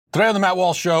Today on the Matt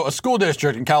Walsh Show, a school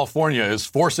district in California is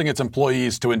forcing its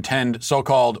employees to attend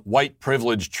so-called white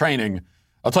privilege training.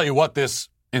 I'll tell you what this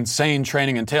insane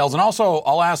training entails, and also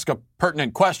I'll ask a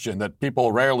pertinent question that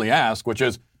people rarely ask, which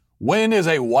is, when is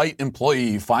a white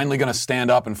employee finally going to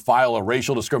stand up and file a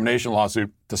racial discrimination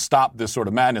lawsuit to stop this sort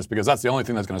of madness? Because that's the only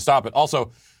thing that's going to stop it.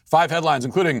 Also, 5 headlines,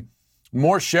 including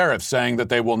more sheriffs saying that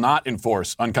they will not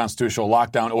enforce unconstitutional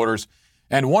lockdown orders.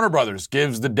 And Warner Brothers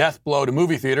gives the death blow to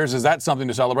movie theaters. Is that something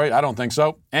to celebrate? I don't think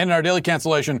so. And in our daily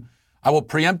cancellation, I will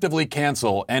preemptively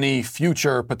cancel any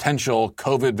future potential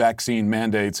COVID vaccine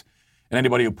mandates and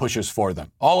anybody who pushes for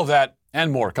them. All of that and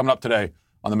more coming up today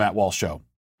on the Matt Walsh Show.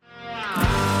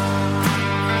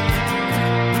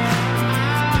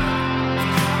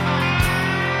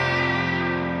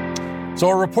 So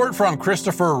a report from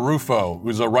Christopher Rufo,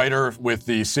 who's a writer with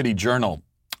the City Journal,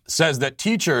 says that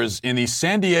teachers in the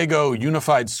San Diego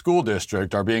Unified School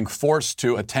District are being forced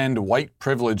to attend white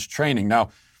privilege training. Now,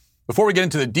 before we get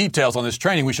into the details on this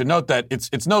training, we should note that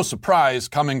it's no surprise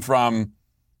coming from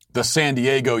the San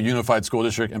Diego Unified School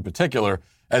District in particular,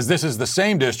 as this is the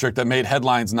same district that made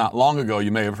headlines not long ago,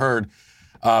 you may have heard,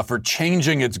 for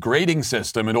changing its grading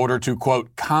system in order to,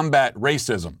 quote, combat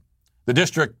racism. The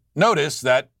district noticed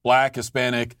that Black,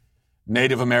 Hispanic,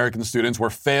 Native American students were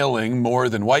failing more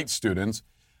than white students.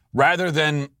 Rather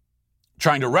than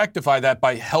trying to rectify that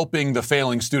by helping the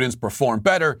failing students perform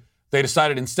better, they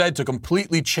decided instead to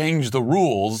completely change the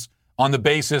rules on the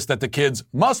basis that the kids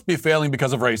must be failing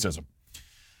because of racism.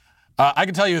 I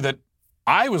can tell you that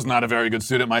I was not a very good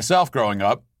student myself growing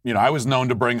up. You know, I was known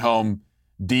to bring home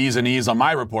D's and E's on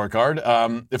my report card.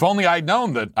 If only I'd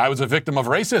known that I was a victim of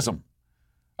racism.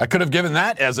 I could have given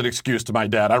that as an excuse to my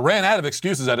dad. I ran out of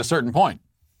excuses at a certain point.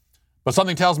 But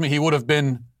something tells me he would have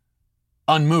been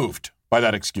unmoved by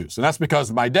that excuse. And that's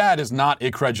because my dad is not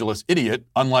a credulous idiot,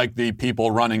 unlike the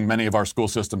people running many of our school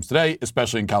systems today,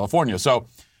 especially in California. So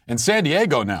in San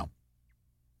Diego now,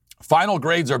 final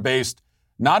grades are based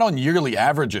not on yearly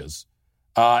averages,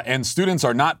 and students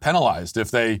are not penalized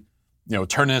if they,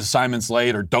 turn in assignments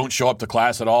late or don't show up to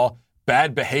class at all.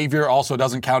 Bad behavior also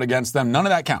doesn't count against them. None of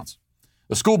that counts.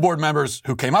 The school board members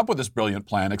who came up with this brilliant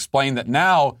plan explained that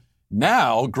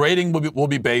now grading will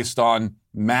be based on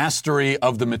mastery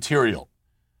of the material.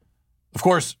 Of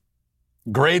course,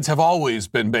 grades have always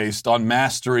been based on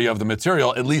mastery of the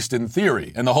material, at least in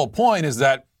theory. And the whole point is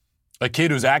that a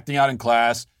kid who's acting out in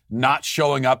class, not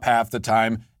showing up half the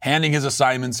time, handing his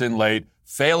assignments in late,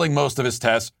 failing most of his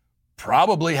tests,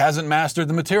 probably hasn't mastered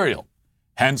the material.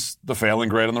 Hence the failing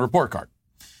grade on the report card.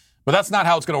 But that's not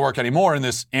how it's going to work anymore in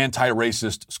this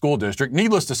anti-racist school district.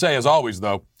 Needless to say, as always,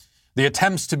 though, the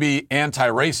attempts to be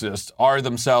anti-racist are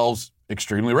themselves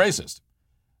extremely racist.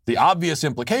 The obvious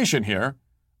implication here,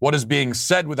 what is being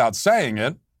said without saying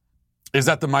it, is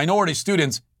that the minority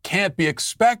students can't be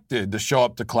expected to show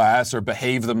up to class or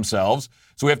behave themselves,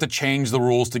 so we have to change the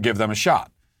rules to give them a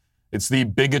shot. It's the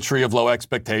bigotry of low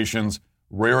expectations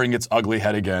rearing its ugly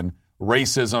head again,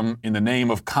 racism in the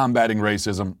name of combating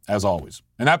racism, as always.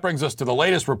 And that brings us to the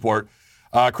latest report.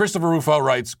 Christopher Rufo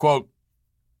writes, quote,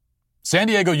 San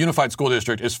Diego Unified School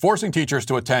District is forcing teachers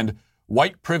to attend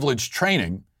white privilege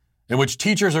training in which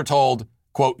teachers are told,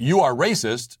 quote, you are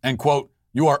racist, and, quote,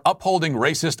 you are upholding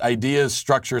racist ideas,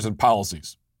 structures, and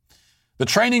policies. The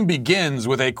training begins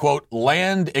with a, quote,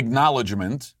 land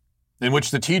acknowledgement in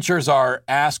which the teachers are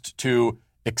asked to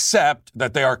accept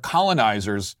that they are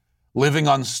colonizers living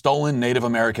on stolen Native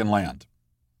American land.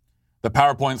 The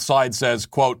PowerPoint slide says,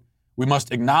 quote, we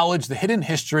must acknowledge the hidden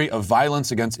history of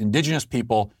violence against indigenous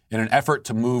people in an effort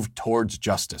to move towards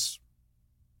justice.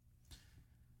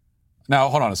 Now,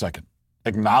 hold on a second.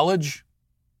 Acknowledge?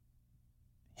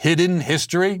 Hidden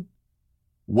history?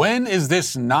 When is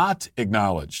this not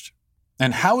acknowledged?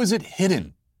 And how is it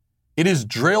hidden? It is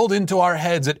drilled into our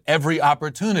heads at every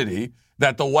opportunity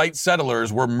that the white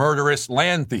settlers were murderous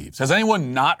land thieves. Has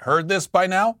anyone not heard this by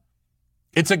now?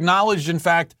 It's acknowledged, in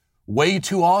fact, way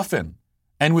too often,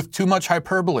 and with too much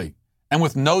hyperbole, and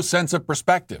with no sense of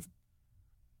perspective.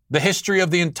 The history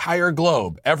of the entire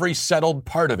globe, every settled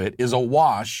part of it, is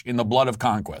awash in the blood of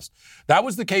conquest. That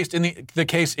was the case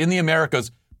in the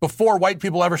Americas before white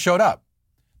people ever showed up.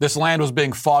 This land was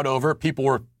being fought over. People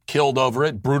were killed over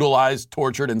it, brutalized,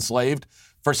 tortured, enslaved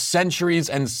for centuries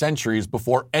and centuries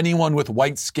before anyone with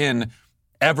white skin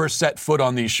ever set foot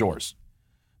on these shores.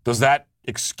 Does that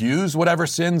excuse whatever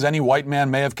sins any white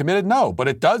man may have committed? No, but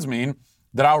it does mean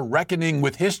that our reckoning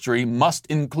with history must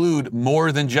include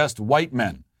more than just white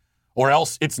men. Or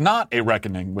else it's not a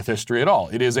reckoning with history at all.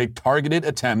 It is a targeted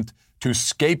attempt to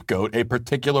scapegoat a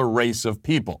particular race of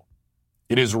people.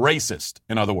 It is racist,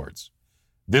 in other words.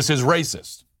 This is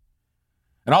racist.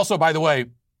 And also, by the way,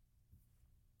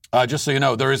 just so you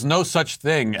know, there is no such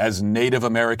thing as Native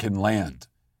American land.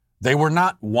 They were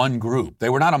not one group. They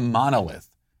were not a monolith.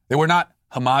 They were not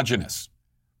homogenous.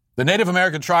 The Native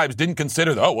American tribes didn't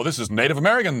consider, this is Native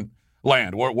American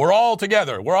land. We're all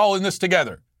together. We're all in this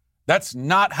together. That's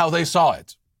not how they saw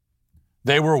it.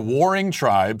 They were warring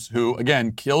tribes who,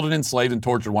 again, killed and enslaved and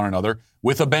tortured one another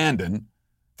with abandon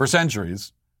for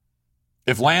centuries.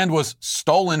 If land was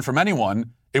stolen from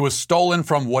anyone, it was stolen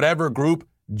from whatever group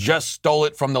just stole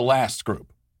it from the last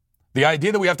group. The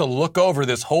idea that we have to look over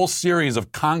this whole series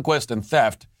of conquest and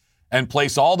theft and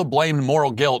place all the blame and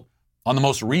moral guilt on the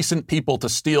most recent people to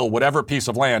steal whatever piece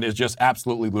of land is just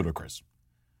absolutely ludicrous.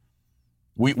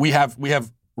 We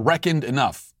have reckoned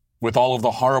enough with all of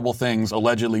the horrible things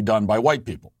allegedly done by white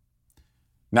people.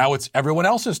 Now it's everyone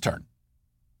else's turn.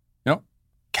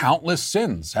 Countless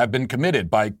sins have been committed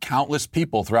by countless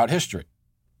people throughout history.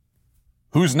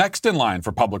 Who's next in line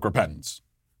for public repentance?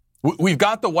 We've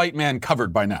got the white man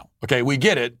covered by now. Okay, we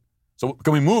get it. So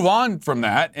can we move on from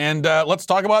that and let's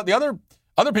talk about the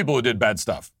other people who did bad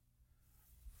stuff?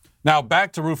 Now,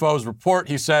 back to Rufo's report,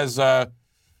 he says,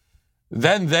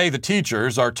 then they, the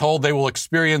teachers, are told they will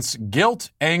experience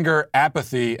guilt, anger,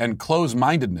 apathy, and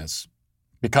close-mindedness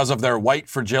because of their white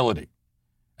fragility.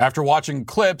 After watching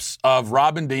clips of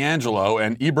Robin DiAngelo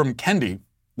and Ibram Kendi,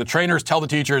 the trainers tell the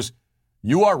teachers,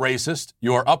 you are racist,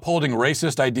 you are upholding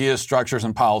racist ideas, structures,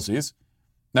 and policies,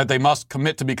 that they must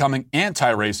commit to becoming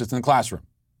anti-racist in the classroom.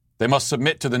 They must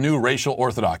submit to the new racial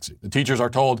orthodoxy. The teachers are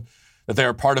told that they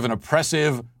are part of an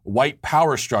oppressive white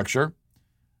power structure.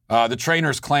 The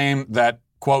trainers claim that,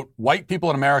 quote, white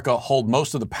people in America hold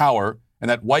most of the power and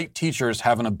that white teachers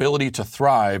have an ability to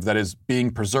thrive that is being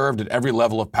preserved at every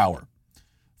level of power.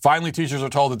 Finally, teachers are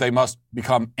told that they must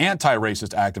become anti-racist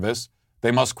activists. They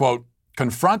must, quote,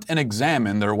 confront and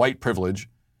examine their white privilege,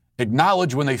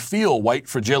 acknowledge when they feel white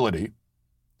fragility,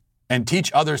 and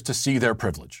teach others to see their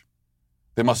privilege.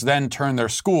 They must then turn their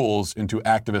schools into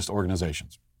activist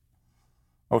organizations.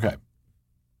 Okay.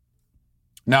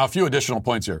 Now, a few additional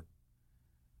points here.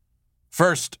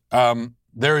 First,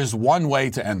 there is one way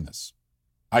to end this.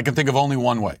 I can think of only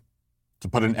one way to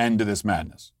put an end to this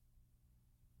madness.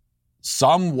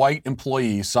 Some white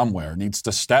employee somewhere needs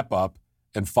to step up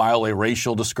and file a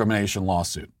racial discrimination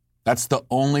lawsuit. That's the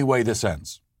only way this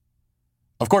ends.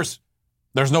 Of course,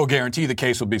 there's no guarantee the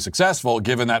case will be successful,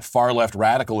 given that far-left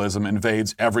radicalism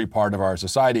invades every part of our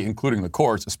society, including the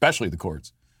courts, especially the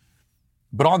courts.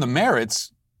 But on the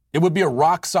merits, it would be a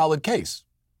rock-solid case.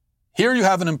 Here you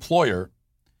have an employer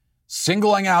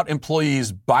singling out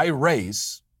employees by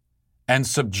race and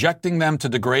subjecting them to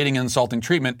degrading and insulting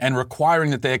treatment and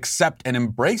requiring that they accept and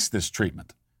embrace this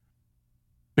treatment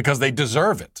because they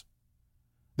deserve it.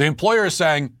 The employer is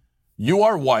saying, you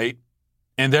are white,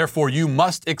 and therefore you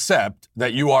must accept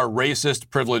that you are racist,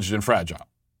 privileged, and fragile.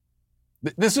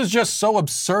 This is just so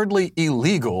absurdly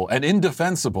illegal and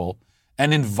indefensible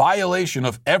and in violation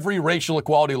of every racial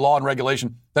equality law and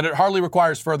regulation that it hardly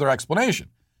requires further explanation.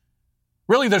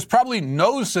 Really, there's probably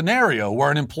no scenario where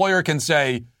an employer can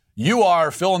say, you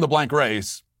are fill-in-the-blank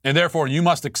race, and therefore you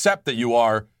must accept that you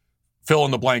are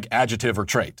fill-in-the-blank adjective or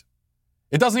trait.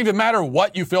 It doesn't even matter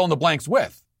what you fill in the blanks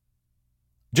with.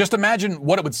 Just imagine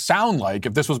what it would sound like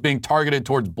if this was being targeted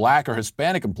towards black or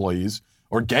Hispanic employees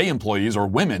or gay employees or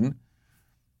women,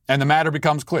 and the matter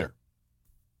becomes clear.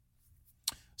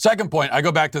 Second point, I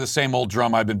go back to the same old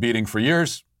drum I've been beating for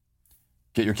years.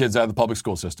 Get your kids out of the public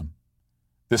school system.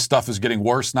 This stuff is getting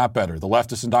worse, not better. The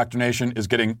leftist indoctrination is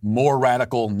getting more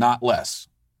radical, not less.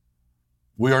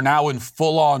 We are now in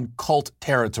full-on cult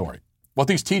territory. What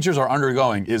these teachers are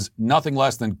undergoing is nothing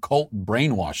less than cult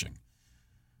brainwashing.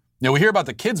 Now, we hear about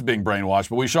the kids being brainwashed,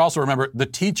 but we should also remember the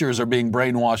teachers are being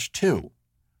brainwashed too.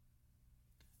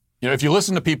 If you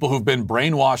listen to people who've been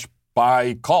brainwashed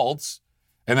by cults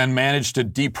and then managed to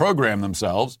deprogram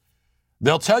themselves,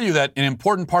 they'll tell you that an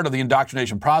important part of the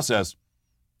indoctrination process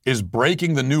is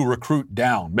breaking the new recruit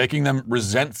down, making them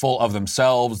resentful of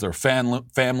themselves, their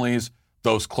families,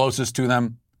 those closest to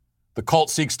them. The cult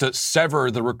seeks to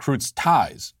sever the recruit's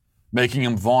ties, making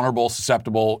him vulnerable,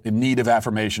 susceptible, in need of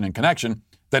affirmation and connection.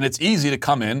 Then it's easy to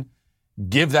come in,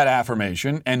 give that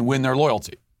affirmation, and win their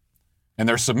loyalty and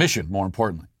their submission, more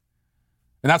importantly.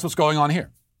 And that's what's going on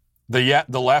here. The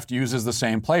left uses the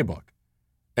same playbook.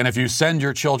 And if you send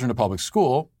your children to public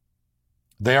school,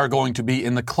 they are going to be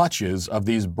in the clutches of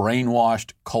these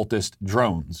brainwashed cultist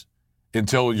drones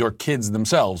until your kids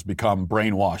themselves become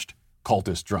brainwashed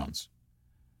cultist drones.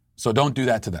 So don't do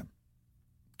that to them.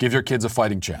 Give your kids a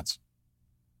fighting chance.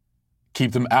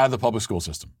 Keep them out of the public school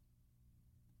system.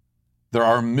 There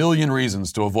are a million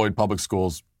reasons to avoid public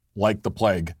schools, like the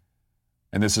plague.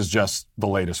 And this is just the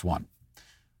latest one.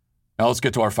 Now let's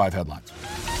get to our 5 headlines.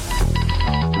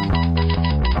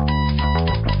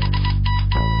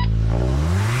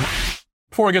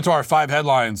 Before we get to our 5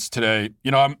 headlines today,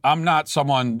 I'm not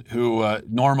someone who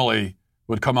normally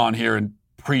would come on here and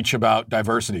preach about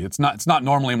diversity. It's not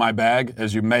normally my bag,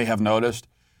 as you may have noticed.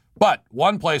 But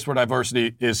one place where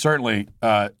diversity is certainly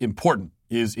important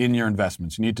is in your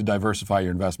investments. You need to diversify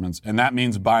your investments, and that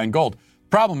means buying gold.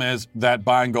 Problem is that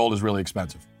buying gold is really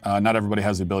expensive. Not everybody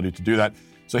has the ability to do that.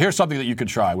 So here's something that you could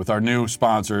try with our new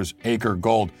sponsors, Acre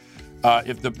Gold.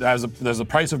 As the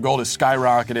price of gold is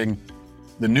skyrocketing,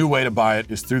 the new way to buy it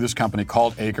is through this company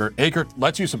called Acre. Acre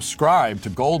lets you subscribe to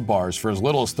gold bars for as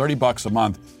little as $30 a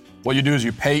month. What you do is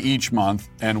you pay each month,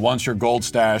 and once your gold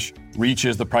stash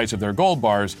reaches the price of their gold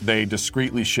bars, they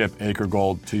discreetly ship Acre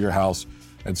Gold to your house.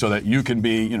 And so that you can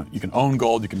be, you can own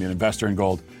gold, you can be an investor in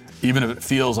gold, even if it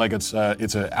feels like it's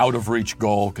an out-of-reach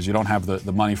goal because you don't have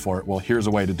the money for it. Well, here's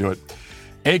a way to do it.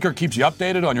 Acre keeps you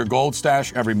updated on your gold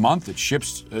stash every month. It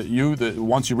ships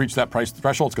once you reach that price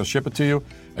threshold, it's going to ship it to you.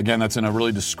 Again, that's in a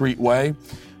really discreet way.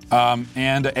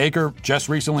 And Acre just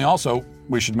recently also,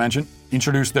 we should mention,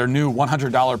 introduced their new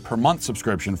 $100 per month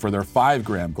subscription for their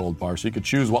 5-gram gold bar. So you could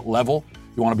choose what level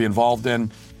you want to be involved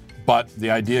in. But the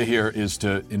idea here is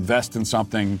to invest in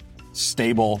something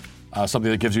stable, something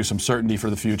that gives you some certainty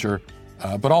for the future,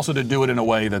 but also to do it in a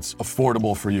way that's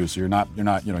affordable for you. So you're not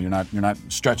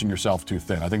stretching yourself too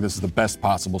thin. I think this is the best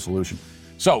possible solution.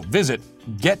 So visit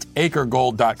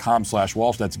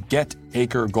getacregold.com/Walsh. That's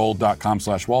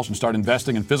getacregold.com/Walsh and start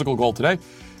investing in physical gold today.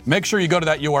 Make sure you go to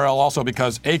that URL also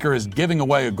because Acre is giving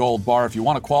away a gold bar. If you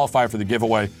want to qualify for the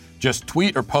giveaway, just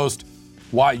tweet or post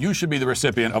why you should be the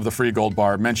recipient of the free gold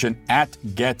bar. Mention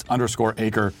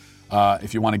 @get_Acre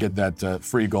if you want to get that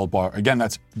free gold bar. Again,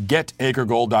 that's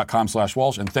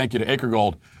getacregold.com/Walsh. And thank you to Acre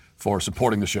Gold for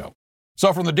supporting the show.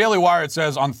 So from the Daily Wire, it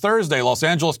says, on Thursday, Los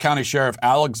Angeles County Sheriff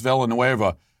Alex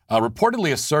Villanueva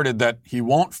reportedly asserted that he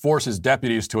won't force his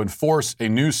deputies to enforce a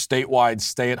new statewide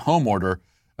stay-at-home order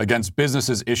against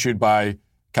businesses issued by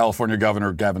California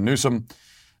Governor Gavin Newsom.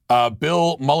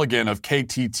 Bill Mulligan of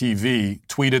KTTV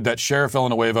tweeted that Sheriff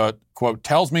Villanueva, quote,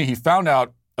 tells me he found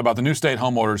out about the new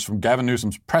stay-at-home orders from Gavin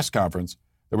Newsom's press conference.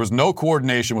 There was no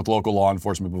coordination with local law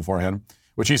enforcement beforehand,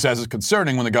 which he says is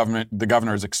concerning when the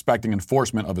governor is expecting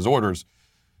enforcement of his orders.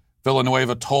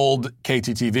 Villanueva told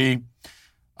KTTV,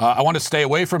 I want to stay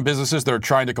away from businesses that are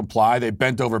trying to comply. They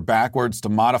bent over backwards to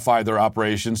modify their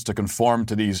operations to conform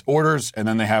to these orders, and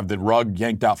then they have the rug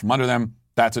yanked out from under them.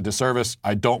 That's a disservice.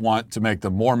 I don't want to make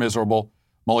them more miserable.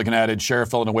 Mulligan added,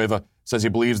 Sheriff Villanueva says he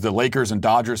believes the Lakers and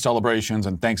Dodgers celebrations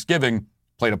and Thanksgiving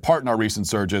played a part in our recent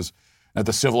surges, and that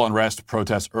the civil unrest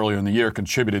protests earlier in the year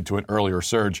contributed to an earlier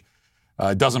surge.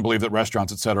 Doesn't believe that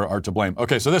restaurants, et cetera, are to blame.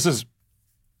 Okay, so this is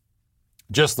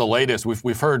just the latest.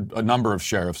 We've heard a number of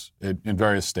sheriffs in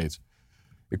various states,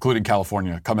 including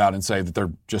California, come out and say that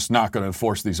they're just not going to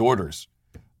enforce these orders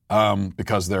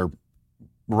because they're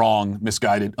wrong,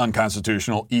 misguided,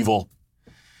 unconstitutional, evil,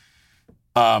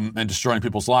 and destroying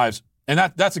people's lives. And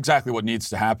that's exactly what needs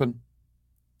to happen.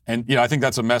 And, I think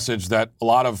that's a message that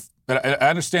I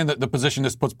understand that the position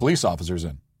this puts police officers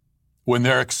in when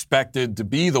they're expected to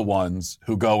be the ones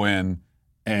who go in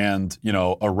and,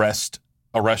 arrest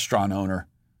a restaurant owner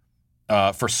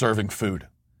for serving food.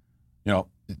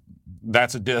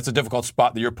 That's a difficult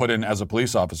spot that you're put in as a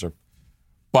police officer.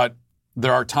 But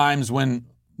there are times when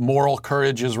moral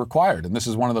courage is required, and this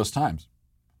is one of those times.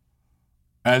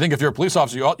 And I think if you're a police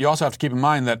officer, you also have to keep in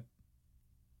mind that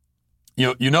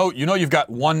you've got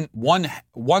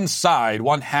one side,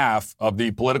 one half of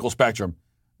the political spectrum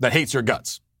that hates your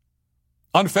guts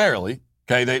unfairly.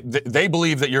 Okay, they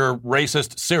believe that you're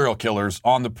racist serial killers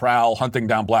on the prowl, hunting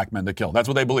down black men to kill. That's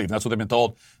what they believe. That's what they've been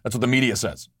told. That's what the media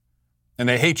says, and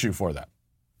they hate you for that.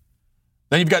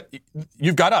 Then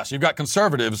you've got us. You've got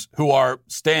conservatives who are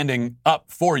standing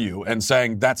up for you and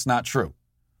saying that's not true.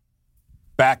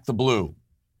 Back the blue,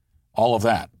 all of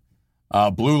that.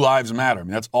 Blue lives matter. I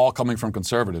mean, that's all coming from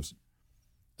conservatives.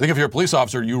 I think if you're a police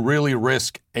officer, you really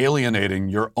risk alienating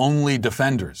your only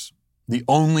defenders, the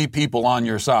only people on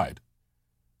your side,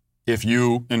 if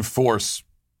you enforce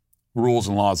rules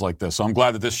and laws like this. So I'm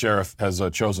glad that this sheriff has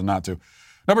chosen not to.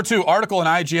 Number 2, article in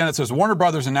IGN that says Warner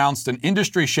Brothers announced an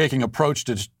industry-shaking approach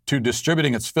to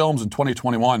distributing its films in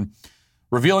 2021,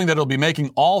 revealing that it'll be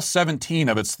making all 17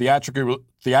 of its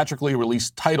theatrically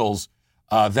released titles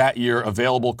that year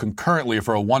available concurrently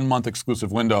for a 1-month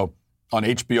exclusive window on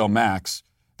HBO Max.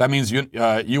 That means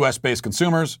U.S.-based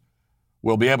consumers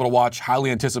will be able to watch highly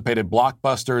anticipated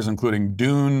blockbusters, including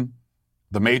Dune,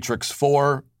 The Matrix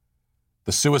 4,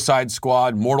 the Suicide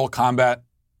Squad, Mortal Kombat.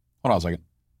 Hold on a second.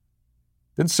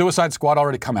 Didn't Suicide Squad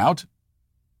already come out?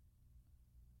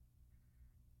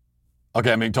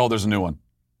 Okay, I'm being told there's a new one.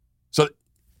 So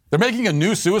they're making a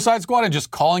new Suicide Squad and just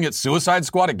calling it Suicide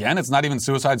Squad again? It's not even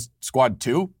Suicide Squad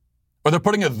 2? Or they're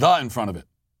putting a "the" in front of it?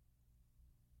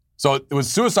 So it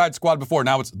was Suicide Squad before,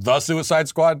 now it's the Suicide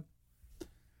Squad?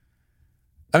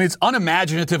 I mean, it's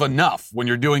unimaginative enough when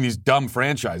you're doing these dumb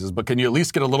franchises, but can you at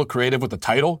least get a little creative with the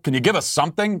title? Can you give us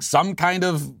something, some kind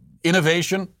of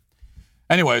innovation?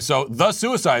 Anyway, so the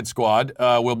Suicide Squad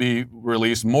will be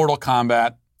released, Mortal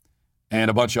Kombat, and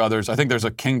a bunch of others. I think there's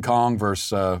a King Kong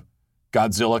versus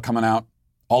Godzilla coming out.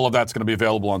 All of that's going to be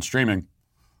available on streaming.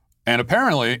 And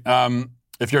apparently,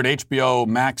 if you're an HBO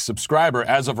Max subscriber,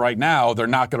 as of right now, they're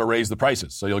not going to raise the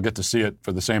prices. So you'll get to see it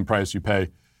for the same price you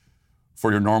pay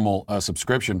for your normal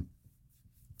subscription.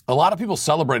 A lot of people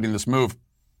celebrating this move.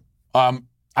 I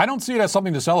don't see it as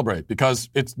something to celebrate because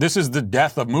this is the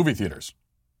death of movie theaters,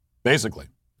 basically.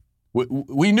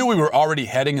 We knew we were already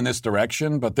heading in this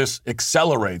direction, but this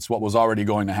accelerates what was already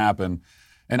going to happen.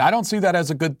 And I don't see that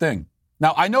as a good thing.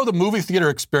 Now, I know the movie theater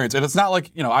experience, and it's not like,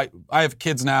 I have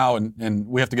kids now and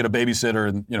we have to get a babysitter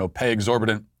and, pay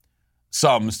exorbitant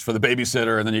sums for the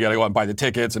babysitter, and then you got to go out and buy the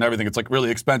tickets and everything. It's like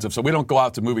really expensive. So we don't go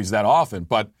out to movies that often,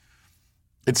 but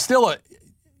it's still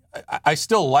I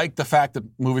still like the fact that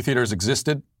movie theaters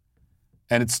existed,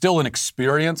 and it's still an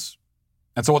experience.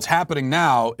 And so what's happening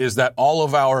now is that all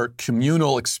of our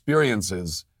communal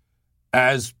experiences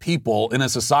as people in a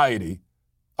society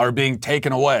are being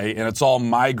taken away, and it's all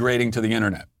migrating to the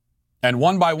internet. And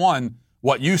one by one,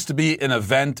 what used to be an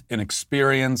event, an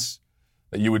experience,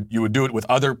 that you would do it with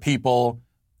other people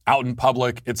out in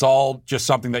public, it's all just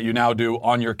something that you now do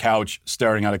on your couch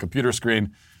staring at a computer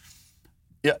screen.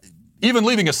 Yeah, even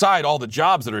leaving aside all the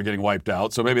jobs that are getting wiped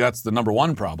out, so maybe that's the number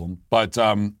one problem. But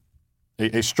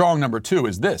a strong number two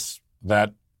is this,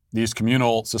 that these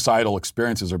communal societal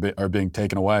experiences are being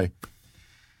taken away.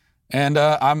 And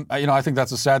I think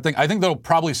that's a sad thing. I think there'll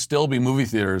probably still be movie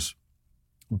theaters,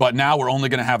 but now we're only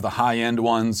going to have the high-end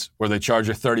ones where they charge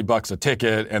you $30 a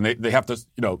ticket, and they have to,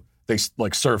 they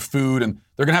like serve food, and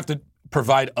they're going to have to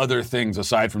provide other things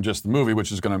aside from just the movie,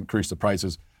 which is going to increase the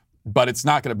prices. But it's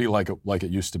not going to be like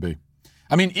it used to be.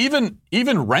 I mean, even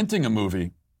renting a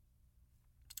movie,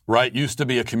 right, used to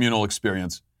be a communal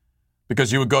experience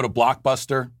because you would go to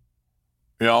Blockbuster,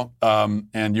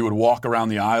 and you would walk around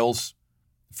the aisles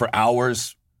for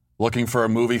hours looking for a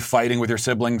movie, fighting with your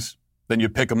siblings. Then you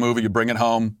pick a movie, you bring it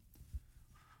home.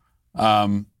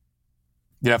 You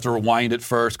have to rewind it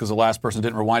first because the last person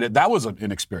didn't rewind it. That was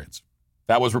an experience.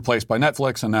 That was replaced by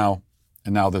Netflix,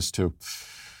 and now this too.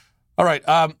 All right,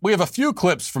 we have a few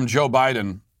clips from Joe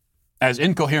Biden, as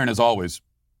incoherent as always.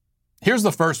 Here's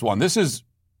the first one. This is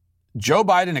Joe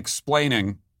Biden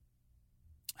explaining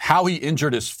how he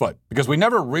injured his foot, because we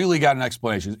never really got an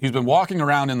explanation. He's been walking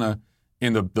around in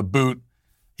the boot.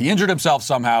 He injured himself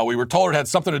somehow. We were told it had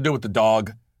something to do with the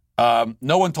dog.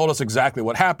 No one told us exactly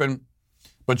what happened,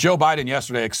 but Joe Biden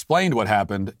yesterday explained what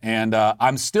happened, and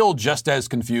I'm still just as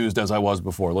confused as I was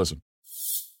before. Listen.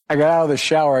 I got out of the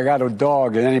shower. I got a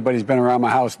dog, and anybody who's been around my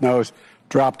house knows,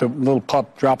 little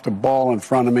pup dropped a ball in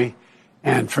front of me,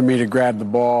 and for me to grab the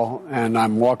ball, and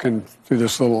I'm walking through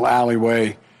this little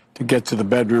alleyway to get to the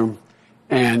bedroom,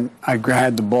 and I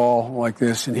had the ball like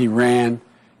this, and he ran,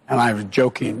 and I was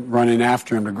joking, running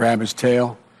after him to grab his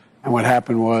tail, and what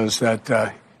happened was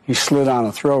that he slid on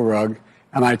a throw rug,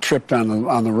 and I tripped on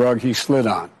the rug he slid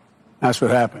on. That's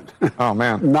what happened. Oh,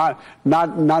 man.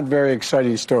 Not very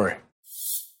exciting story.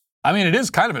 I mean, it is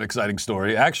kind of an exciting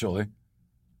story, actually.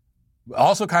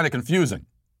 Also kind of confusing.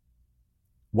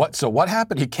 So what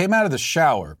happened? He came out of the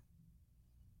shower.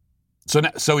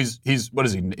 So he's what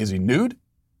is he? Is he nude?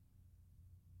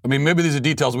 I mean, maybe these are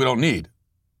details we don't need,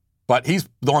 but he's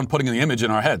the one putting the image in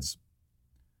our heads.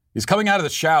 He's coming out of the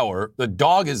shower. The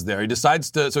dog is there. He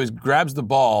decides so he grabs the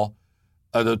ball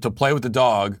to play with the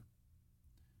dog,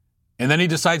 and then he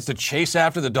decides to chase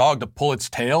after the dog to pull its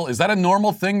tail. Is that a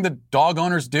normal thing that dog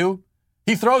owners do?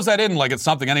 He throws that in like it's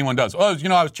something anyone does. Oh,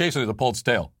 I was chasing it to pull its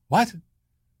tail. What?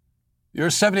 You're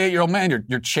a 78-year-old man.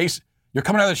 You're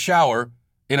coming out of the shower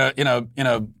in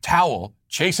a towel,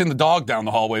 chasing the dog down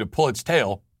the hallway to pull its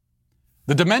tail.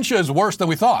 The dementia is worse than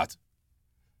we thought.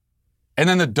 And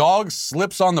then the dog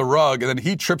slips on the rug, and then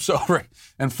he trips over it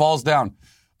and falls down.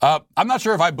 I'm not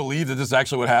sure if I believe that this is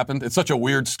actually what happened. It's such a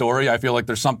weird story. I feel like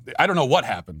there's something. I don't know what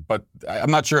happened, but I'm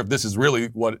not sure if this is really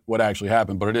what actually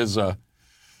happened. But it is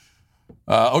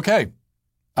okay.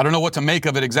 I don't know what to make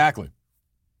of it exactly.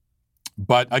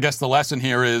 But I guess the lesson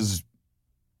here is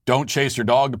don't chase your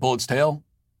dog to pull its tail.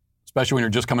 especially when you're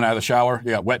just coming out of the shower.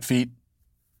 You got wet feet.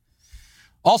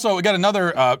 Also, we got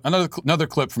another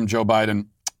clip from Joe Biden.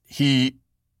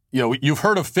 You've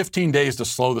heard of 15 days to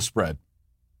slow the spread.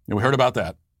 We heard about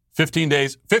that. 15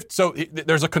 days. So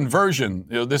there's a conversion.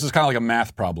 This is kind of like a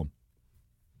math problem.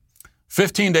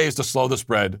 15 days to slow the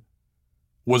spread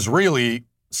was really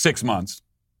 6 months,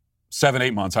 7,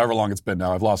 8 months, however long it's been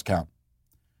now. I've lost count.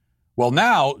 Well,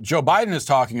 now Joe Biden is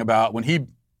talking about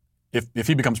if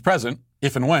he becomes president,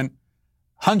 if and when,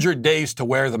 100 days to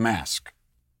wear the mask.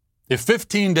 If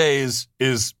 15 days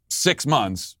is 6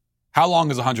 months, how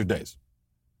long is 100 days?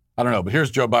 I don't know, but here's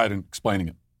Joe Biden explaining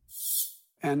it.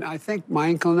 And I think my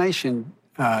inclination,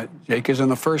 Jake, is on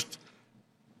the first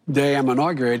day I'm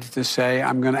inaugurated to say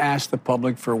I'm going to ask the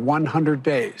public for 100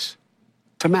 days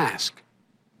to mask.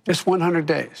 Just 100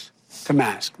 days to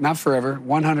mask. Not forever,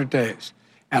 100 days.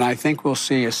 And I think we'll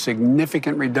see a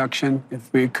significant reduction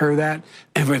if we occur that,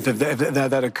 if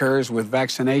that occurs with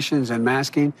vaccinations and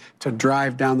masking to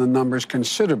drive down the numbers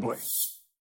considerably.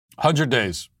 100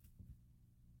 days.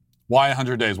 Why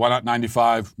 100 days? Why not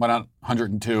 95? Why not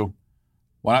 102?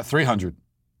 Why not 300?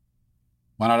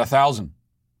 Why not 1,000?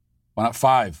 Why not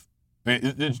 5? I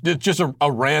mean, it's just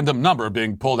a random number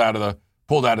being pulled out of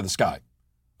the sky.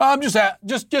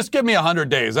 Just give me 100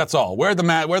 days. That's all. Wear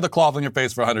the cloth on your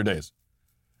face for 100 days.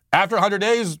 After 100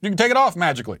 days, you can take it off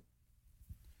magically.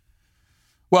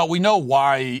 Well, we know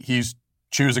why he's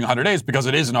choosing 100 days, because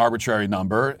it is an arbitrary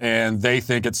number, and they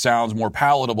think it sounds more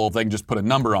palatable if they can just put a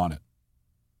number on it.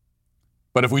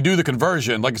 But if we do the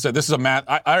conversion, like I said, this is a math.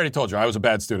 I already told you I was a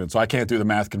bad student, so I can't do the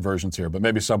math conversions here, but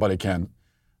maybe somebody can.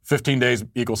 15 days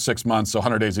equals 6 months, so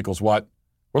 100 days equals what?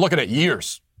 We're looking at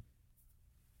years.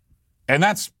 And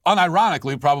that's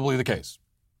unironically probably the case.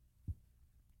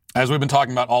 As we've been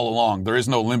talking about all along, there is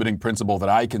no limiting principle that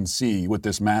I can see with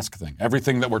this mask thing.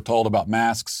 Everything that we're told about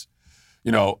masks,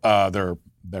 they're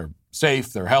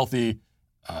safe, they're healthy,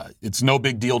 it's no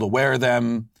big deal to wear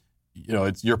them,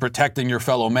 you're protecting your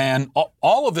fellow man.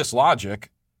 All of this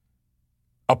logic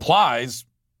applies,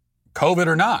 COVID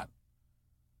or not.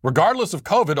 Regardless of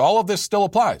COVID, all of this still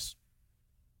applies.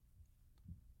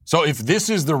 So if this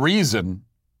is the reason,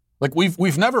 like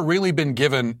we've never really been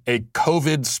given a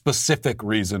COVID-specific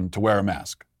reason to wear a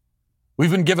mask.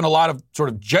 We've been given a lot of sort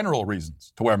of general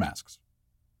reasons to wear masks.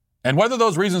 And whether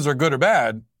those reasons are good or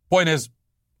bad, point is,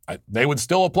 they would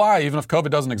still apply even if COVID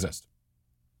doesn't exist.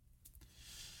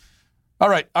 All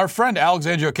right, our friend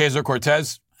Alexandria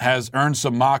Ocasio-Cortez has earned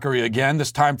some mockery again,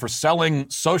 this time for selling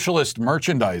socialist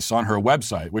merchandise on her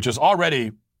website, which is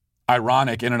already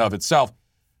ironic in and of itself.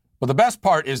 But the best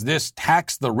part is this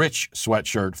Tax the Rich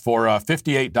sweatshirt for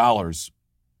 $58.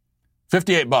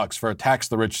 $58 for a Tax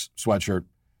the Rich sweatshirt.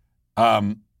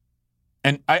 And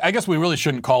I guess we really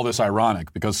shouldn't call this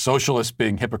ironic, because socialists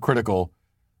being hypocritical,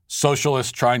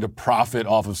 socialists trying to profit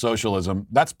off of socialism,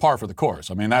 that's par for the course.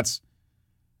 I mean, that's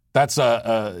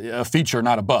a feature,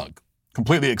 not a bug.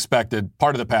 Completely expected,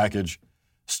 part of the package.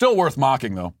 Still worth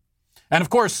mocking, though. And of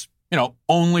course,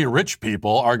 only rich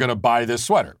people are going to buy this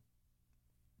sweater.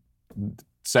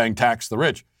 Saying tax the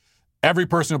rich. Every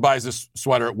person who buys this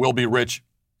sweater will be rich,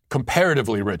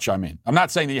 comparatively rich, I mean. I'm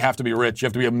not saying that you have to be rich, you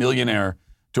have to be a millionaire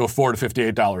to afford a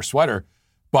 $58 sweater.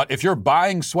 But if you're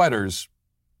buying sweaters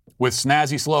with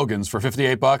snazzy slogans for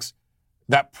 $58,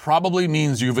 that probably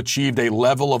means you've achieved a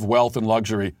level of wealth and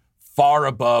luxury far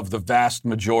above the vast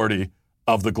majority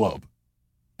of the globe,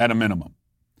 at a minimum.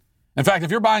 In fact,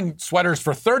 if you're buying sweaters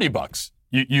for $30,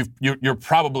 you're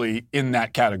probably in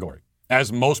that category,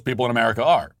 as most people in America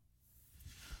are.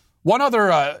 One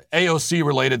other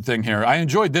AOC-related thing here. I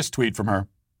enjoyed this tweet from her.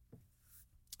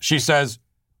 She says,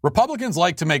 Republicans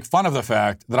like to make fun of the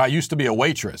fact that I used to be a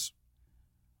waitress.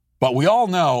 But we all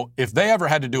know if they ever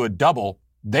had to do a double,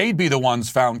 they'd be the ones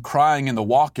found crying in the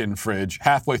walk-in fridge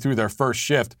halfway through their first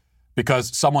shift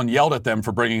because someone yelled at them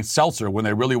for bringing seltzer when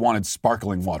they really wanted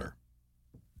sparkling water.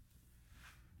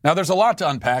 Now, there's a lot to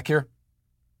unpack here,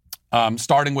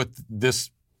 starting with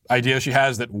this idea she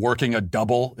has that working a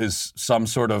double is some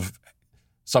sort of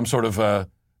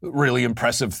really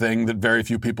impressive thing that very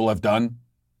few people have done.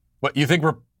 What, you think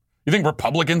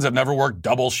Republicans have never worked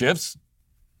double shifts?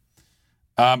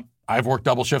 I've worked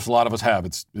double shifts. A lot of us have.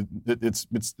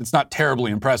 It's not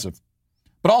terribly impressive.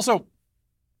 But also,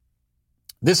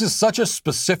 this is such a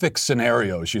specific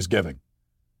scenario she's giving.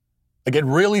 Like, it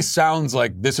really sounds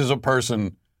like this is a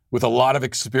person with a lot of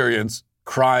experience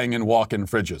crying in walk-in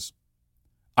fridges.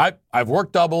 I've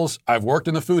worked doubles. I've worked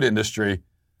in the food industry.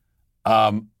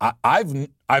 I've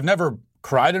never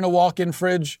cried in a walk-in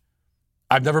fridge.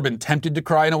 I've never been tempted to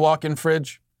cry in a walk-in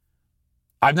fridge.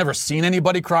 I've never seen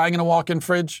anybody crying in a walk-in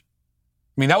fridge.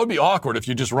 I mean, that would be awkward if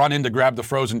you just run in to grab the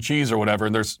frozen cheese or whatever,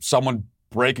 and there's someone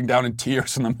breaking down in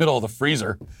tears in the middle of the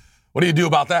freezer. What do you do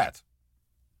about that?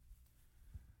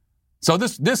 So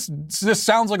this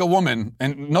sounds like a woman,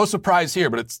 and no surprise here,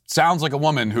 but it sounds like a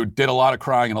woman who did a lot of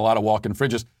crying in a lot of walk-in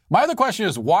fridges. My other question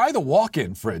is, why the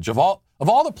walk-in fridge? Of all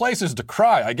the places to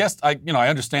cry, I guess I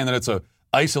understand that it's a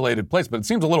isolated place, but it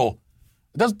seems it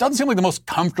doesn't seem like the most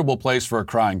comfortable place for a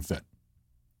crying fit.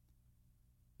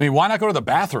 I mean, why not go to the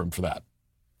bathroom for that?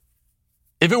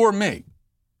 If it were me,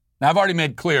 now I've already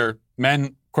made clear, men,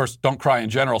 of course, don't cry in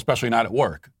general, especially not at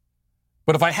work.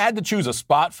 But if I had to choose a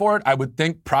spot for it, I would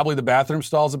think probably the bathroom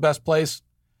stall is the best place.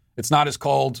 It's not as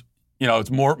cold.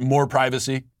 It's more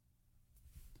privacy.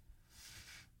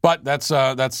 But that's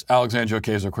Alexandria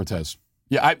Ocasio-Cortez.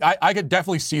 Yeah, I could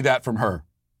definitely see that from her.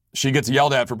 She gets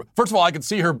yelled at for... First of all, I could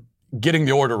see her getting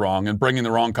the order wrong and bringing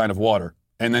the wrong kind of water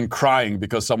and then crying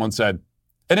because someone said...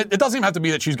 And it doesn't even have to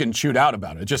be that she's getting chewed out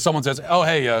about it. It's just someone says, oh,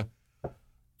 hey,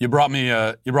 you brought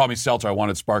me seltzer. I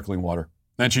wanted sparkling water.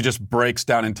 Then she just breaks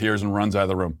down in tears and runs out of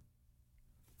the room.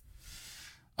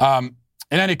 In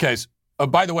any case,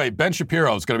 by the way, Ben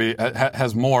Shapiro is going to be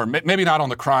has more. Maybe not on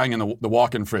the crying and the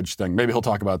walk-in fridge thing. Maybe he'll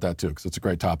talk about that too because it's a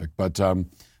great topic. But the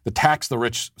tax the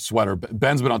rich sweater.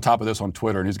 Ben's been on top of this on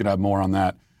Twitter, and he's going to have more on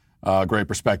that. Great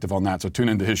perspective on that. So tune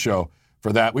into his show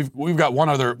for that. We've got one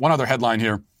other headline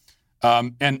here,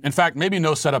 and in fact, maybe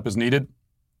no setup is needed.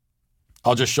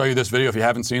 I'll just show you this video if you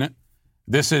haven't seen it.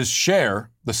 This is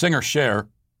Cher, the singer Cher,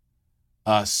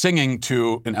 singing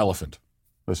to an elephant.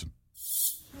 Listen.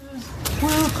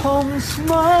 Will come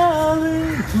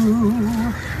smiling through,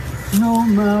 no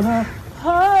matter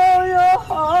how your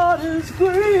heart is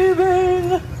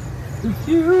grieving. If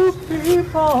you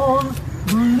keep on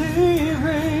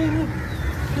believing,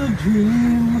 the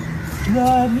dream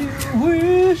that you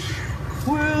wish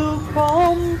will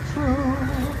come true.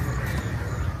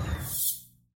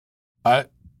 I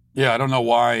don't know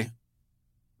why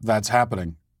that's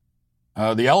happening.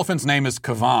 The elephant's name is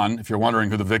Kavan, if you're wondering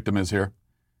who the victim is here.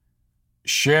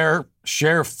 Cher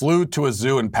flew to a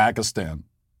zoo in Pakistan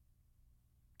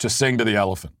to sing to the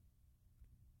elephant.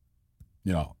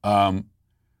 I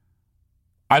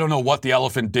don't know what the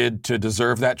elephant did to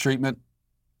deserve that treatment.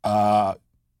 I'm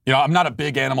not a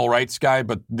big animal rights guy,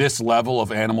 but this level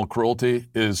of animal cruelty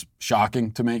is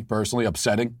shocking to me, personally,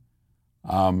 upsetting.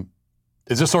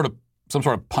 Is this some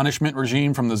sort of punishment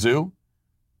regime from the zoo?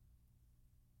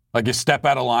 Like you step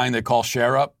out of line, they call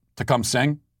Cher up to come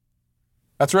sing?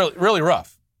 That's really, really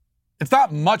rough. It's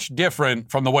not much different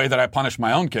from the way that I punish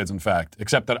my own kids, in fact,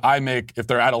 except that I make, if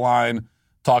they're out of line,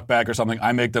 talk back or something,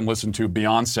 I make them listen to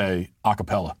Beyonce a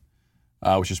cappella,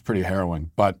 which is pretty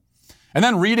harrowing. And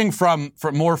then reading from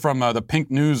the Pink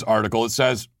News article, it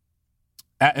says,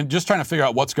 and just trying to figure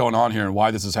out what's going on here and why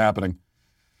this is happening.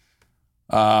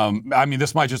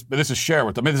 This is Cher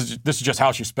with them. This is just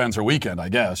how she spends her weekend, I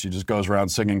guess. She just goes around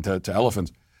singing to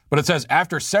elephants. But it says,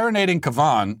 after serenading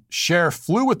Kavan, Cher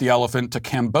flew with the elephant to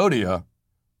Cambodia,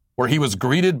 where he was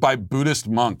greeted by Buddhist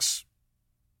monks.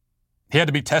 He had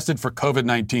to be tested for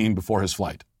COVID-19 before his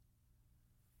flight.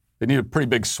 They need a pretty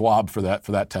big swab for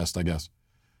that test, I guess.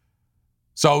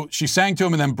 So she sang to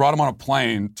him and then brought him on a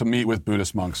plane to meet with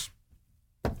Buddhist monks.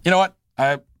 You know what?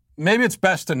 Maybe it's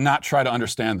best to not try to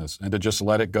understand this and to just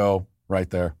let it go right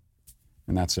there.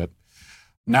 And that's it.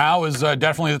 Now is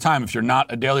definitely the time. If you're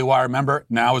not a Daily Wire member,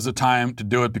 now is the time to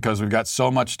do it because we've got so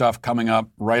much stuff coming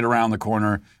up right around the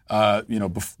corner,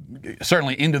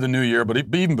 certainly into the new year, but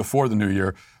even before the new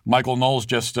year. Michael Knowles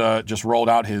just rolled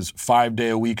out his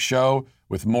 5-day-a-week show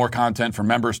with more content for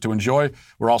members to enjoy.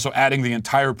 We're also adding the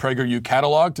entire PragerU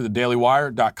catalog to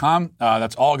thedailywire.com.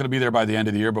 That's all going to be there by the end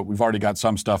of the year, but we've already got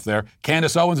some stuff there.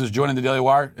 Candace Owens is joining the Daily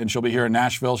Wire, and she'll be here in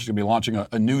Nashville. She's going to be launching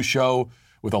a new show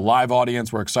with a live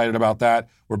audience. We're excited about that.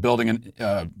 We're building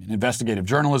an investigative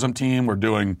journalism team. We're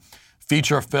doing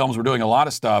feature films. We're doing a lot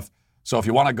of stuff. So if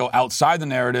you want to go outside the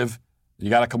narrative,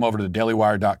 you got to come over to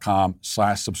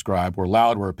thedailywire.com/subscribe. We're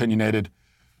loud. We're opinionated.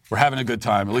 We're having a good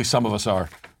time. At least some of us are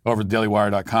over at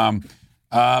dailywire.com.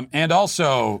 And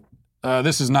also,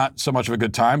 this is not so much of a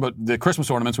good time, but the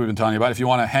Christmas ornaments we've been telling you about, if you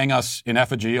want to hang us in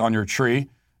effigy on your tree,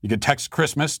 you can text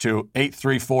Christmas to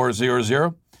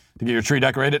 83400. to get your tree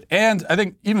decorated. And I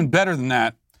think even better than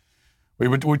that,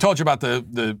 we told you about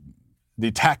the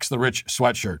tax the rich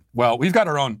sweatshirt. Well, we've got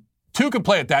our own. Two can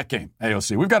play at that game,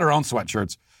 AOC. We've got our own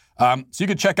sweatshirts. So you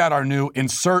can check out our new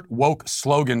Insert Woke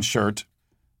Slogan shirt.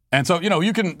 And so,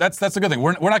 you can, that's a good thing.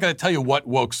 We're not going to tell you what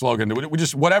woke slogan. We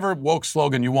just, whatever woke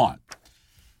slogan you want.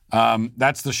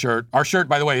 That's the shirt. Our shirt,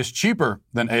 by the way, is cheaper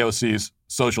than AOC's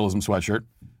socialism sweatshirt.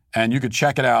 And you could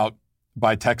check it out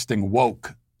by texting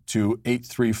woke to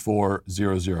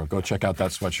 83400. Go check out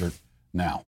that sweatshirt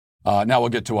now. Now we'll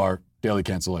get to our daily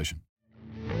cancellation.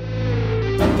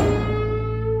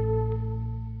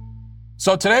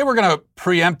 So today we're going to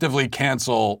preemptively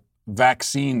cancel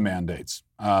vaccine mandates.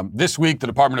 This week, the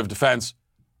Department of Defense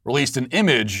released an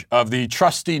image of the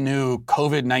trusty new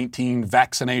COVID-19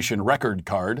 vaccination record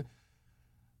card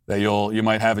that you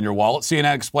might have in your wallet.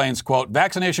 CNN explains, quote,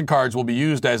 vaccination cards will be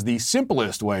used as the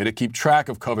simplest way to keep track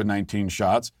of COVID-19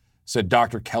 shots, said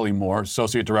Dr. Kelly Moore,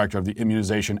 Associate Director of the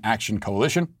Immunization Action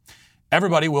Coalition.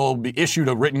 Everybody will be issued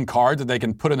a written card that they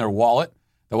can put in their wallet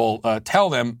that will tell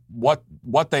them what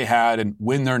they had and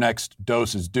when their next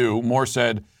dose is due. Moore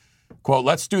said, quote,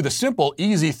 let's do the simple,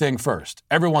 easy thing first.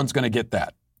 Everyone's going to get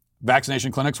that.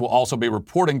 Vaccination clinics will also be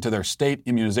reporting to their state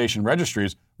immunization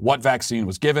registries what vaccine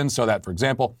was given so that, for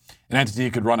example, an entity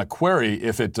could run a query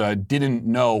if it didn't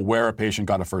know where a patient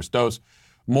got a first dose.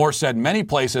 Moore said many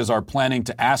places are planning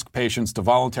to ask patients to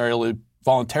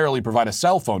voluntarily provide a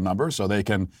cell phone number so they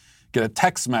can get a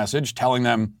text message telling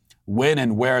them when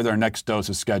and where their next dose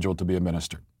is scheduled to be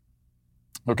administered.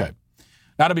 Okay.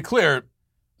 Now, to be clear,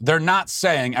 they're not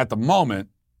saying at the moment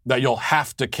that you'll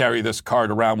have to carry this card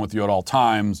around with you at all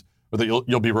times or that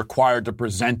you'll be required to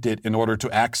present it in order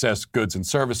to access goods and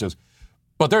services.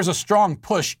 But there's a strong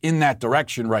push in that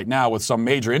direction right now with some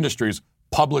major industries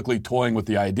publicly toying with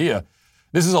the idea.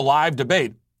 This is a live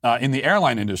debate in the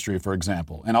airline industry, for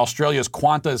example. And Australia's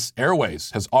Qantas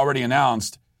Airways has already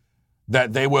announced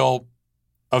that they will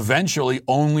eventually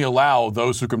only allow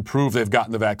those who can prove they've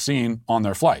gotten the vaccine on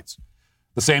their flights.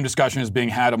 The same discussion is being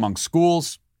had among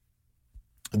schools.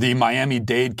 The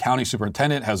Miami-Dade County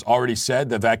Superintendent has already said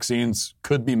that vaccines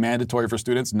could be mandatory for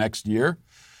students next year.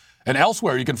 And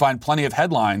elsewhere, you can find plenty of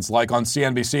headlines, like on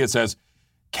CNBC, it says,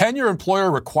 can your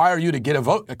employer require you to get a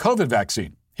COVID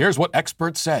vaccine? Here's what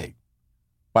experts say.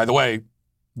 By the way,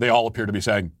 they all appear to be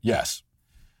saying yes.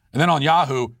 And then on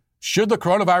Yahoo, should the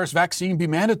coronavirus vaccine be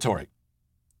mandatory?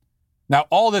 Now,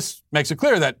 all this makes it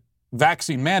clear that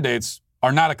vaccine mandates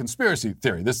are not a conspiracy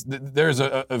theory. There's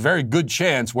a very good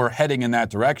chance we're heading in that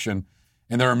direction,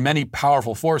 and there are many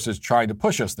powerful forces trying to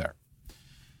push us there.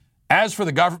 As for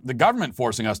the government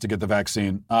forcing us to get the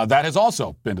vaccine, that has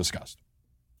also been discussed,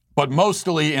 but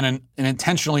mostly in an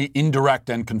intentionally indirect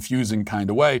and confusing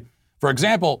kind of way. For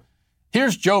example,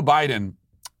 here's Joe Biden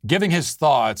giving his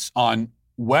thoughts on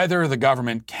whether the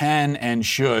government can and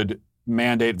should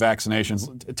mandate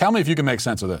vaccinations. Tell me if you can make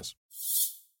sense of this.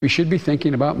 We should be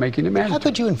thinking about making it mandatory. How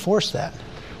could you enforce that?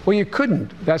 Well, you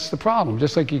couldn't. That's the problem.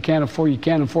 Just like you can't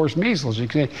enforce measles. You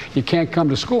can't come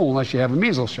to school unless you have a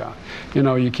measles shot.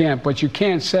 You can't. But you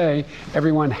can't say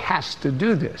everyone has to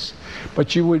do this.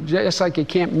 But you would, just like you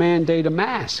can't mandate a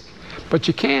mask. But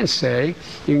you can say,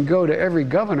 you can go to every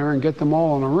governor and get them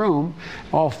all in a room,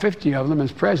 all 50 of them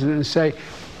as president, and say,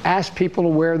 ask people to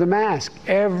wear the mask.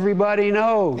 Everybody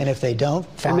knows. And if they don't,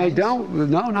 fines? And they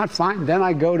don't, no, not fine. Then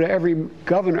I go to every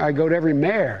governor, I go to every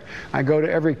mayor, I go to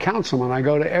every councilman, I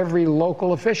go to every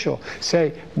local official.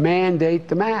 Say, mandate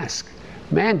the mask.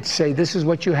 Say, this is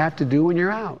what you have to do when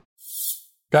you're out.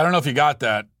 I don't know if you got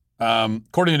that.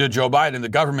 According to Joe Biden, the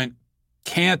government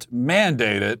can't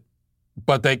mandate it,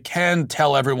 but they can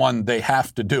tell everyone they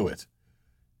have to do it.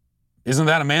 Isn't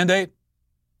that a mandate?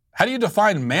 How do you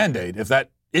define mandate if that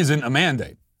isn't a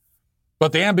mandate?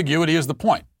 But the ambiguity is the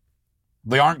point.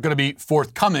 They aren't going to be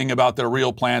forthcoming about their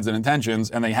real plans and intentions,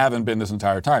 and they haven't been this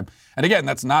entire time. And again,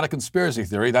 that's not a conspiracy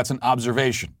theory. That's an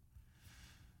observation.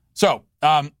 So,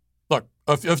 look,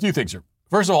 a few things here.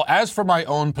 First of all, as for my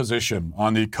own position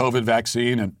on the COVID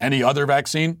vaccine and any other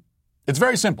vaccine, it's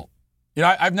very simple.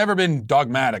 I've never been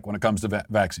dogmatic when it comes to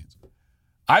vaccines.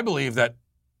 I believe that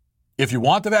if you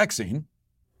want the vaccine,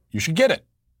 you should get it.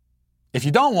 If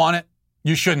you don't want it,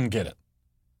 you shouldn't get it.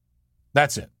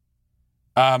 That's it.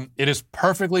 It is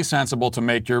perfectly sensible to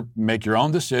make your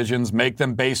own decisions, make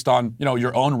them based on,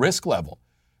 your own risk level.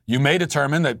 You may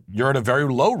determine that you're at a very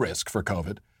low risk for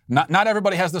COVID. Not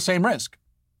everybody has the same risk.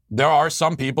 There are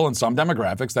some people in some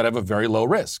demographics that have a very low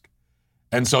risk.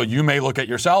 And so you may look at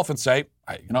yourself and say,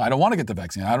 I don't want to get the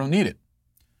vaccine. I don't need it.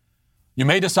 You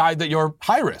may decide that you're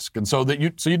high risk, and so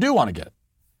you do want to get it.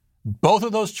 Both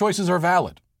of those choices are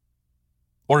valid.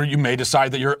 Or you may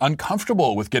decide that you're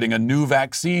uncomfortable with getting a new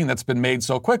vaccine that's been made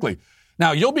so quickly.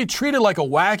 Now, you'll be treated like a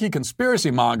wacky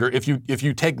conspiracy monger if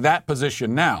you take that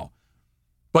position now.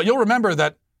 But you'll remember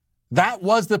that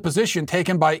was the position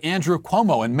taken by Andrew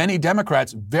Cuomo and many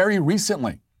Democrats very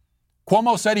recently.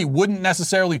 Cuomo said he wouldn't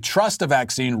necessarily trust a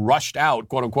vaccine rushed out,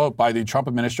 quote unquote, by the Trump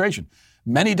administration.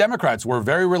 Many Democrats were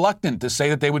very reluctant to say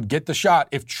that they would get the shot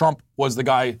if Trump was the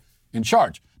guy in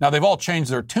charge. Now, they've all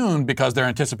changed their tune because they're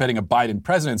anticipating a Biden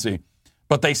presidency,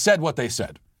 but they said what they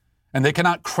said. And they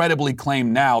cannot credibly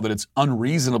claim now that it's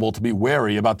unreasonable to be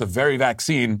wary about the very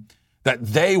vaccine that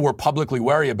they were publicly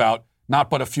wary about not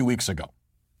but a few weeks ago.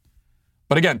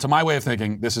 But again, to my way of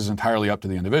thinking, this is entirely up to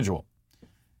the individual. You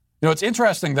know, it's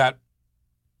interesting that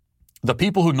the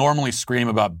people who normally scream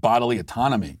about bodily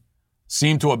autonomy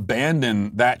seem to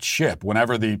abandon that ship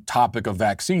whenever the topic of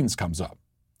vaccines comes up.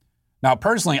 Now,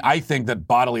 personally, I think that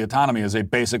bodily autonomy is a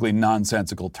basically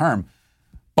nonsensical term.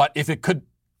 But if it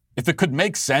could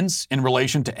make sense in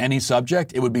relation to any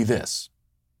subject, it would be this.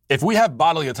 If we have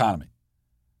bodily autonomy,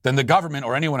 then the government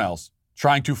or anyone else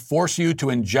trying to force you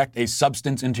to inject a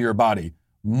substance into your body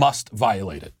must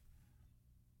violate it.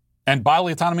 And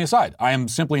bodily autonomy aside, I am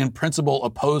simply in principle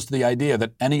opposed to the idea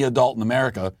that any adult in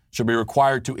America should be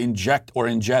required to inject or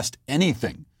ingest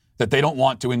anything that they don't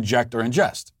want to inject or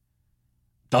ingest.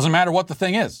 Doesn't matter what the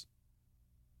thing is.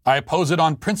 I oppose it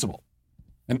on principle.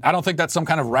 And I don't think that's some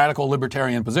kind of radical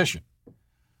libertarian position.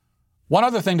 One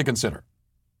other thing to consider.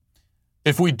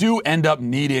 If we do end up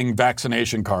needing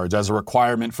vaccination cards as a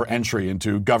requirement for entry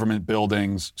into government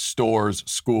buildings, stores,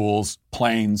 schools,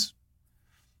 planes,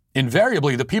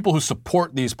 invariably the people who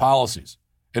support these policies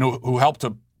and who help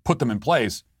to put them in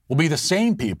place will be the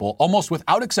same people, almost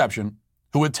without exception,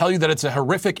 who would tell you that it's a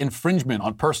horrific infringement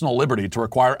on personal liberty to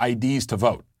require IDs to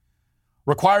vote.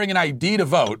 Requiring an ID to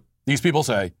vote, these people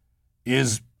say,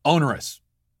 is onerous,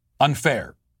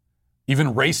 unfair,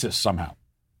 even racist somehow.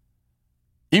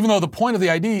 Even though the point of the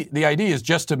ID is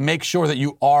just to make sure that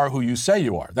you are who you say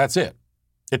you are. That's it.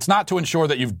 It's not to ensure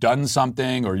that you've done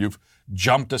something or you've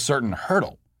jumped a certain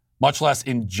hurdle, much less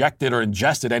injected or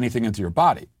ingested anything into your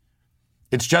body.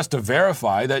 It's just to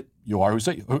verify that you are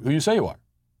who you say you are.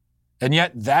 And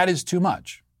yet that is too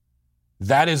much.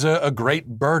 That is a great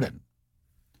burden.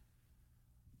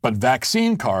 But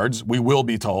vaccine cards, we will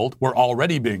be told, we're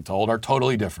already being told, are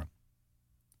totally different.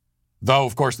 Though,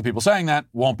 of course, the people saying that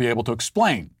won't be able to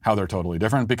explain how they're totally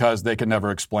different because they can never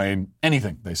explain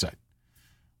anything they say.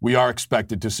 We are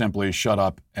expected to simply shut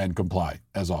up and comply,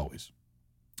 as always.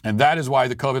 And that is why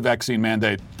the COVID vaccine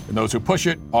mandate and those who push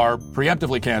it are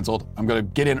preemptively canceled. I'm going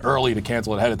to get in early to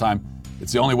cancel it ahead of time.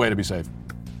 It's the only way to be safe.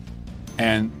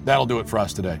 And that'll do it for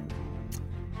us today.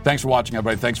 Thanks for watching,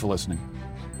 everybody. Thanks for listening.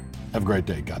 Have a great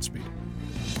day. Godspeed.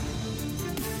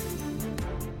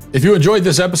 If you enjoyed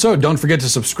this episode, don't forget to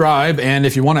subscribe. And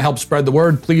if you want to help spread the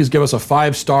word, please give us a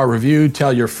 5-star review.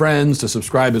 Tell your friends to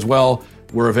subscribe as well.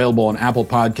 We're available on Apple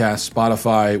Podcasts,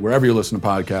 Spotify, wherever you listen to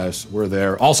podcasts, we're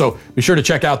there. Also, be sure to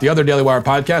check out the other Daily Wire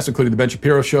podcasts, including The Ben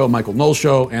Shapiro Show, Michael Knowles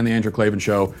Show, and The Andrew Klavan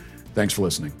Show. Thanks for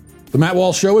listening. The Matt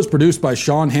Walsh Show is produced by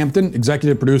Sean Hampton,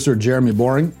 executive producer Jeremy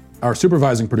Boring. Our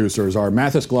supervising producers are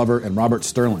Mathis Glover and Robert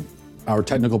Sterling. Our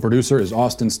technical producer is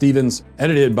Austin Stevens,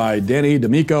 edited by Danny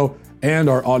D'Amico, and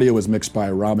our audio is mixed by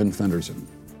Robin Fenderson.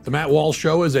 The Matt Walsh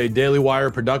Show is a Daily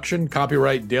Wire production,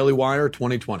 copyright Daily Wire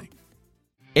 2020.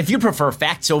 If you prefer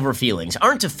facts over feelings,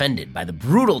 aren't offended by the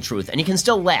brutal truth, and you can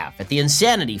still laugh at the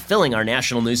insanity filling our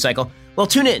national news cycle, well,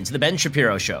 tune in to The Ben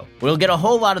Shapiro Show. We'll get a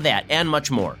whole lot of that and much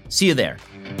more. See you there.